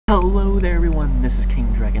Hello there everyone, this is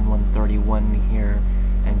King Dragon 131 here,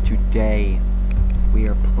 and today we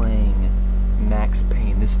are playing Max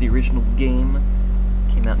Payne. This is the original game,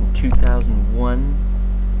 came out in 2001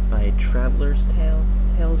 by Traveler's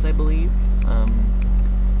Tales, I believe. Yeah,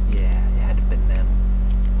 it had to have been them.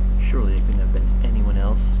 Surely it couldn't have been anyone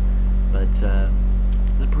else, but it's a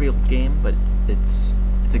pretty old game, but it's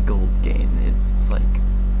a gold game. It's like,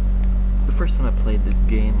 the first time I played this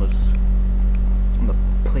game was on the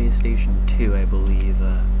PlayStation 2, I believe,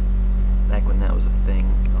 back when that was a thing,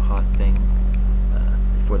 a hot thing,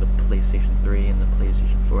 before the PlayStation 3 and the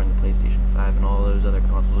PlayStation 4 and the PlayStation 5 and all those other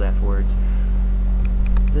consoles afterwards.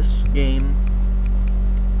 This game,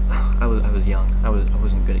 I was young. I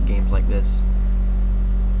wasn't good at games like this.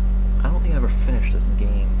 I don't think I ever finished this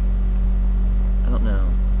game. I don't know.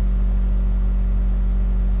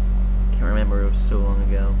 Can't remember, it was so long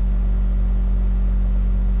ago.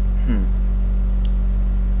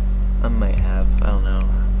 I might have, I don't know.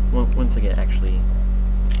 Once I get actually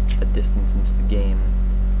a distance into the game,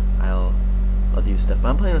 I'll do stuff. But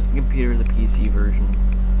I'm playing this on the computer, the PC version.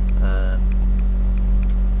 I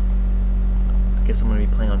guess I'm going to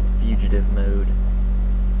be playing on fugitive mode.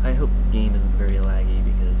 I hope the game isn't very laggy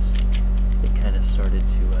because it kind of started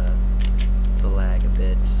to lag a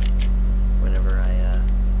bit whenever I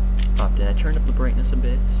popped in. I turned up the brightness a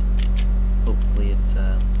bit. Hopefully it's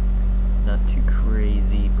not too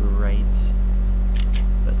crazy bright,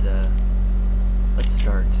 but let's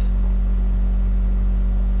start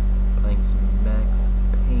playing some Max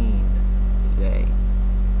Payne today.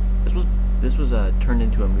 This was turned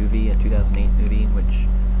into a movie, a 2008 movie, which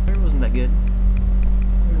wasn't that good.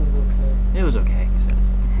 It was okay. It was okay, he says.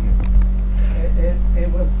 It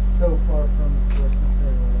was so far from the source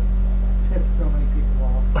material. It pissed so many people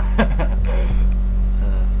off.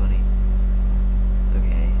 Funny.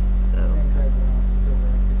 Okay, so. Same guy around to do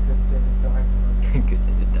it. Good day to die hard. Good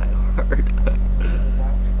day to die hard.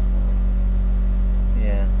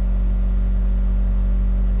 Yeah.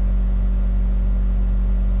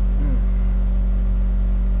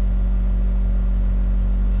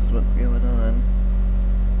 So this is what's going on.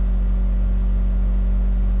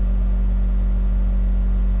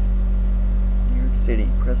 New York City,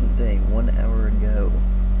 present day, 1 hour ago.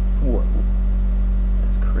 Whoa.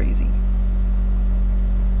 That's crazy.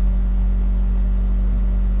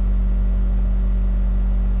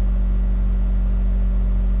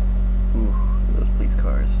 Ooh, those police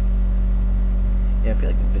cars. Yeah, I feel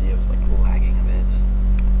like the video is like lagging a bit.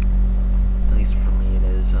 At least for me it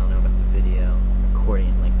is. I don't know about the video. I'm recording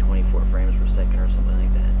in like 24 frames per second or something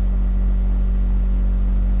like that.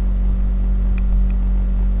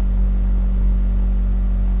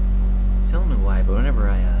 I don't know why, but whenever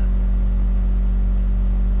I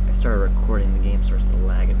started recording, the game starts to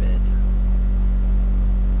lag a bit.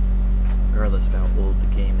 Regardless of how old the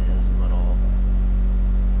game is and what all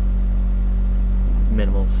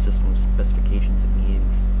minimal system specifications it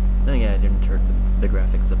needs. Then again, I didn't turn the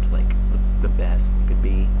graphics up to like the best it could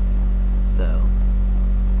be. So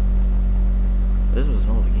this was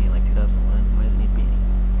an old game, like 2001. Why does it need to be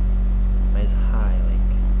why is high? Like,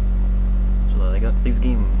 so like this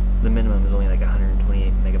game, the minimum is only like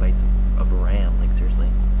 128 megabytes of RAM. Like seriously.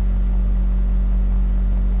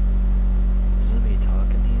 Is anybody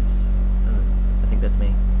talking these? I think that's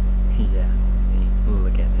me. Yeah, me. Ooh,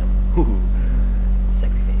 look at him. Ooh.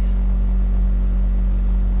 Sexy face.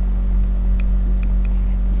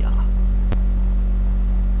 Yeah.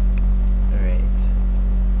 Alright.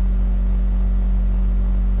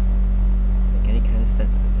 Make any kind of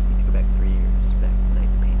sense of it. I need to go back 3 years, back when Max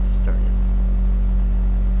Payne started.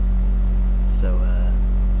 So,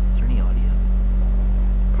 is there any audio?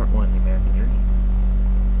 Part 1, The American Dream.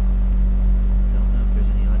 I don't know if there's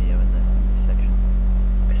any audio in this section.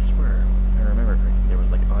 I swear, if I remember correctly, there was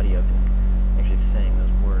like audio actually saying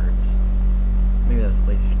those words. Maybe that was the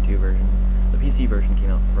PlayStation 2 version. The PC version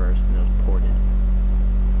came out first and it was ported.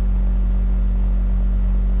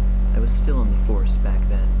 I was still in the force back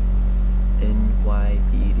then.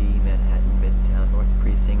 NYPD, Manhattan, Midtown, North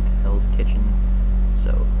Precinct, Hell's Kitchen.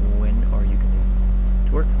 So, when are you coming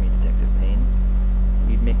to work for me, Detective Payne?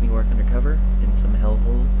 You'd make me work undercover in some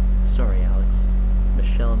hellhole? Sorry, Alex.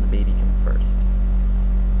 Michelle and the baby come first.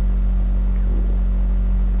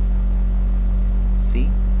 See?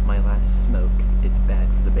 My last smoke. It's bad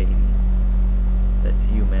for the baby. That's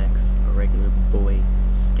you, Max. A regular boy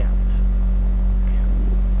scout.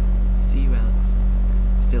 Cool. See you, Alex.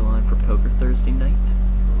 Still on for poker Thursday night?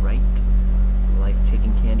 Right? Life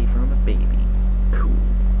taking candy from a baby. Cool.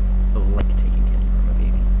 Like taking candy from a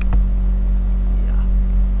baby. Yeah.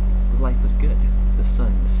 Life was good. The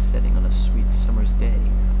sun setting on a sweet summer's day.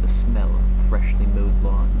 The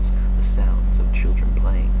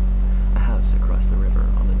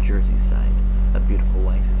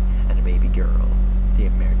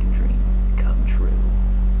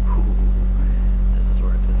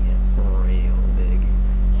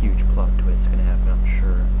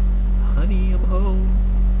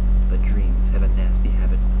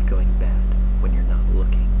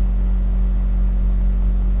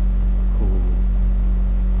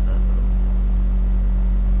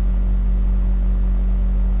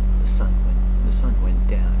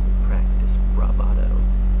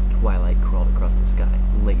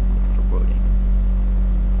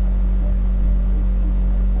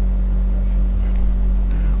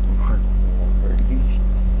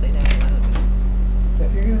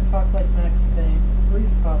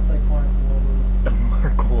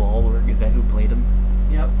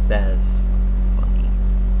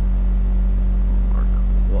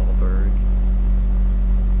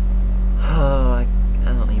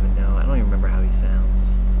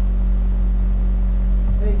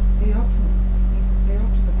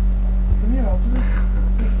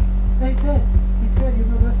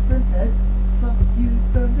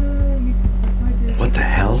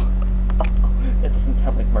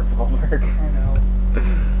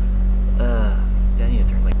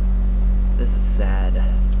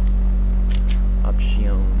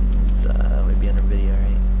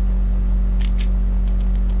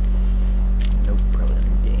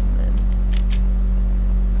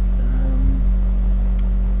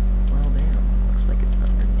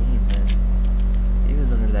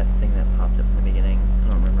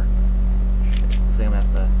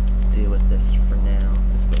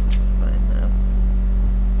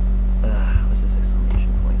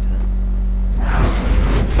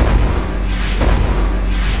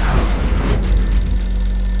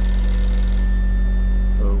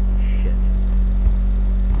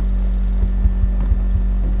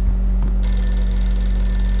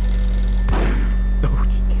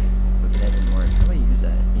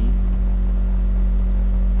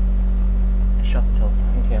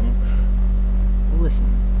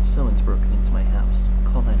Someone's broken into my house.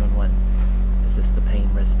 Call 911. Is this the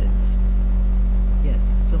Payne residence?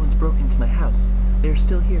 Yes, someone's broken into my house. They're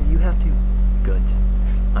still here. You have to... Good.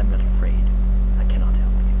 I'm not afraid. I cannot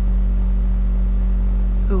help you.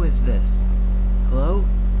 Who is this? Hello?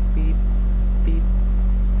 Beep. Beep.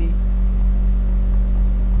 Beep.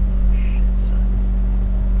 Shit, son.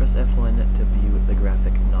 Press F1 to view the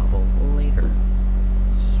graphic novel later.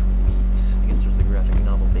 Sweet. I guess there's a graphic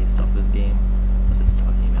novel based off this game. This is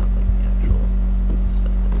talking about, like, the actual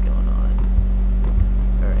stuff that's going on.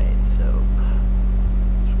 Alright, so...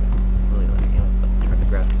 really like, you know, turn the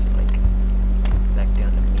graphics, like, back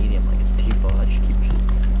down to medium, like it's default. I should keep just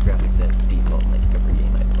graphics at default, like every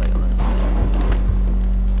game I play, honestly.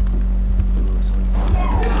 Ooh, someone's...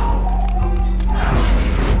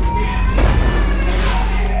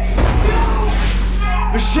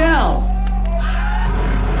 Michelle!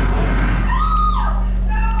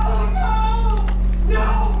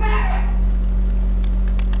 No, man!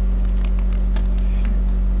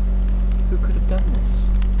 Who could have done this?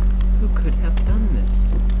 Who could have done this?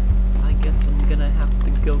 I guess I'm gonna have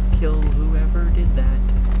to go kill whoever did that.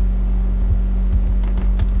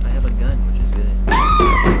 I have a gun, which is good.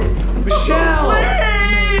 Michelle!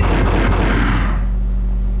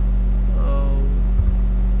 Oh.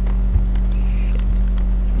 Shit.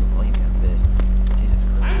 Turn the volume down a bit. Jesus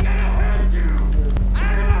Christ. I'm gonna hurt you!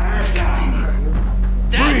 I'm gonna hurt you!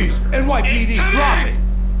 Freeze! NYPD, drop it!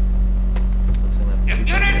 Looks like I'm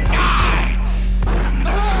You're gonna die! I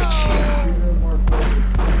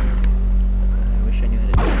wish I knew how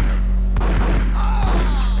to do that.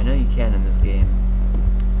 I know you can in this game.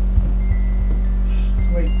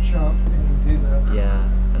 Wait, jump and do that. Yeah,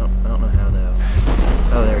 I don't know how though.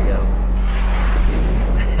 Oh, there we go.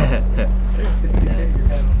 Did you hit your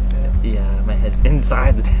head on the desk? Yeah, my head's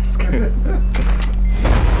inside the desk.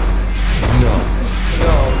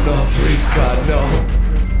 No, please God, no.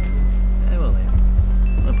 I will live.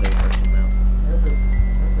 I'm gonna play the first one now.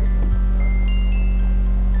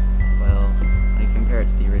 Well, when you compare it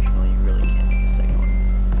to the original, you really can't make a second one.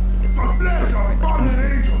 Because the story's pretty much been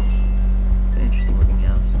completed. It's an interesting looking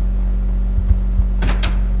house.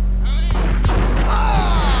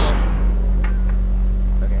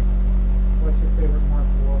 Okay. What's your favorite Mark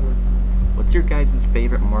Wahlberg movie? What's your guys'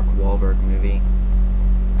 favorite Mark Wahlberg movie?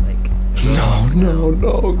 Like,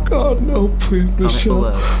 No, God, no, please, Michelle.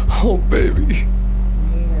 below. Oh, baby. Me,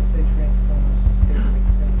 I'd say Transformers Age of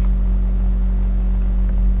Extinction.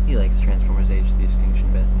 He likes Transformers Age of the Extinction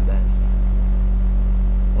the best.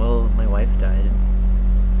 Well, my wife died.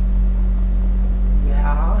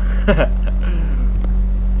 Yeah.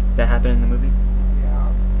 That happened in the movie?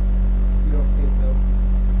 Yeah. You don't see it though.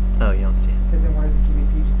 Oh, you don't see it. Because they wanted to keep it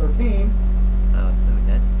PG-13. Oh, no,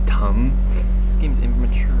 that's dumb. This game's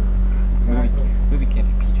immature. Exactly. Movie can't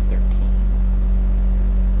be PG-13.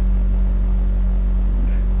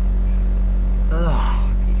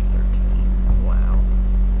 Oh, PG-13. Wow.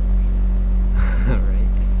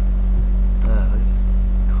 Right? Look at this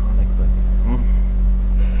comic book.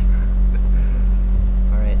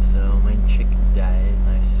 Alright, so my chick died,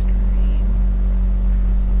 my screen.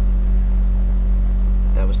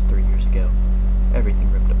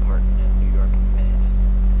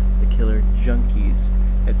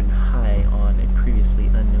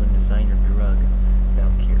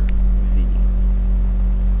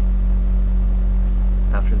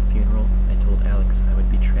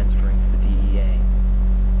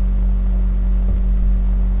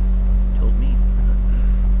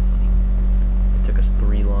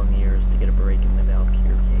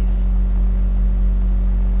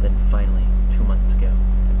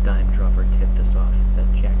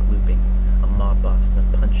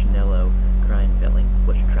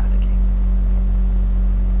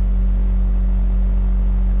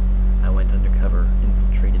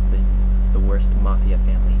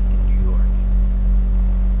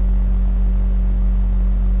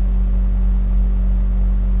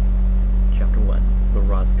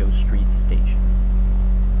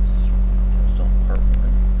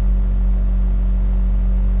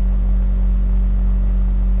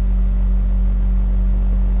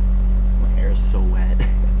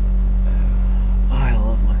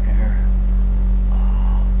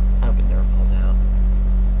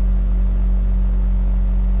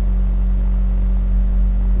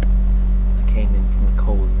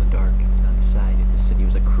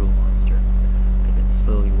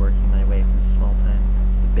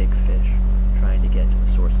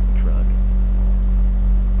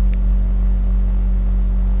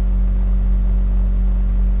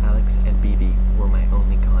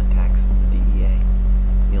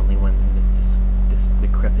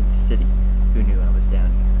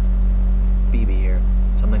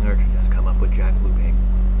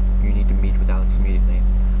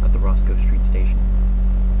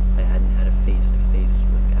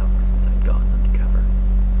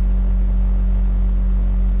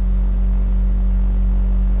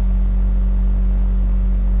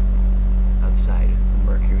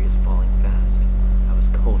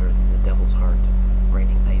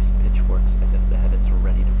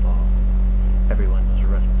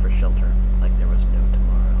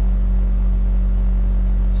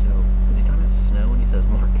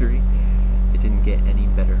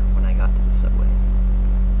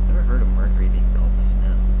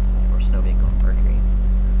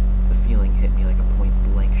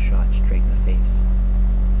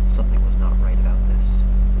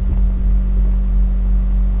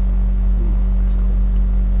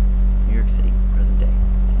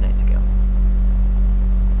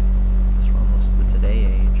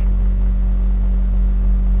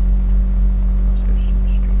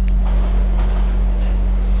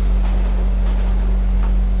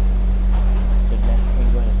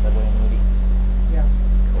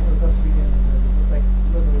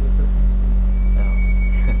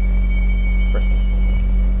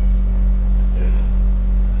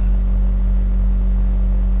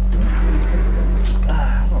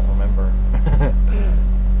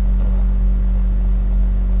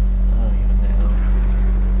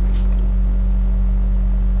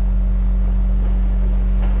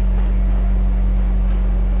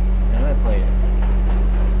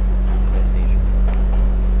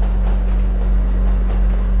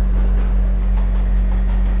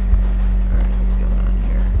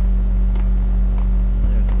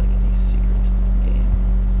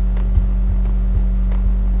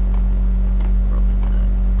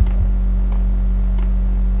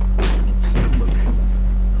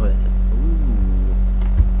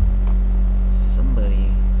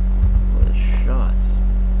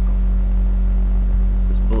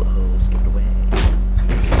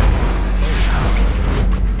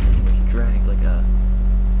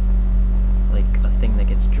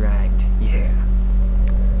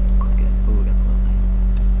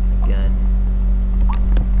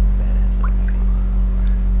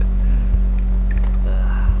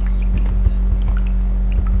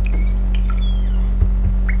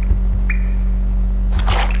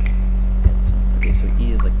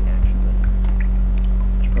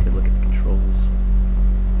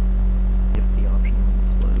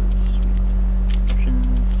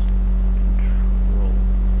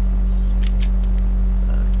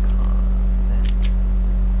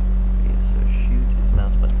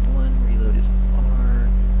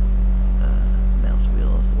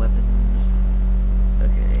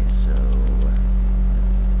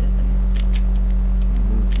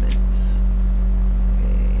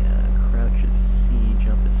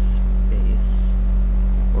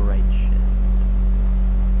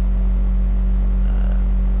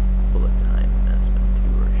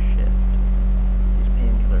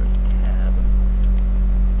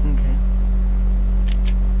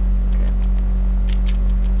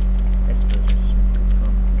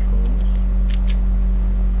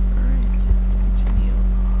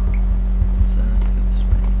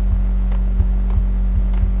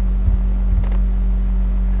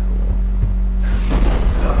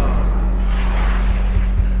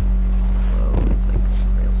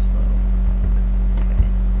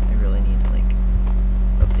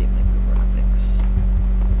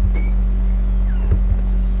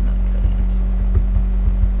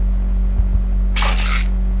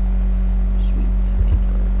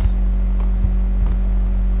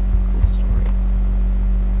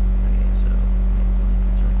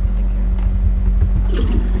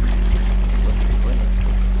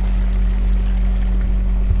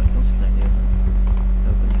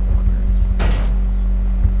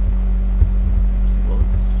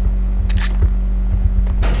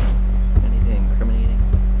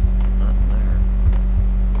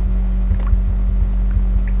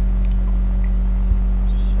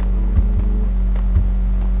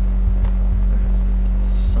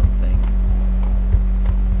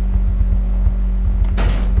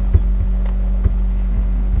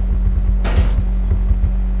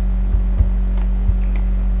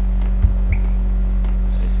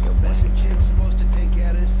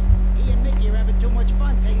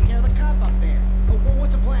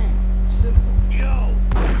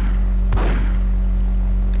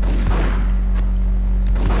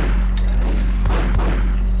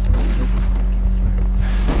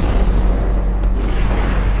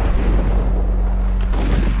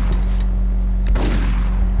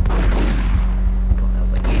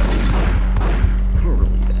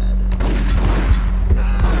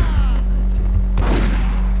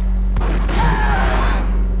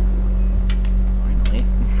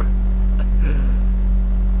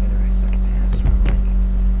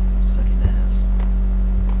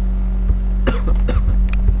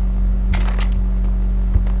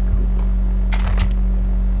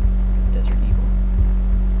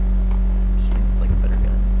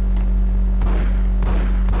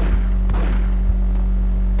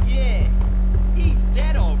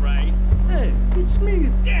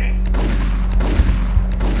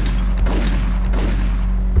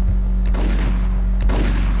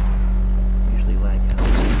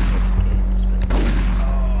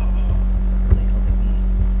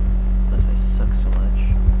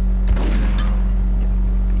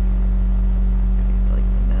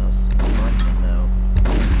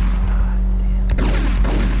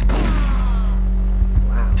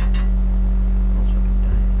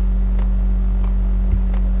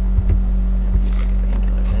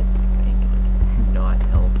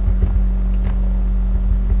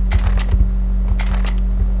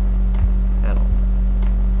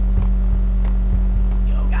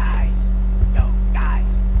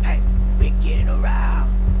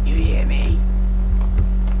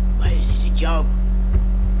 joke?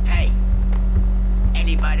 Hey,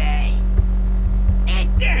 anybody? Hey,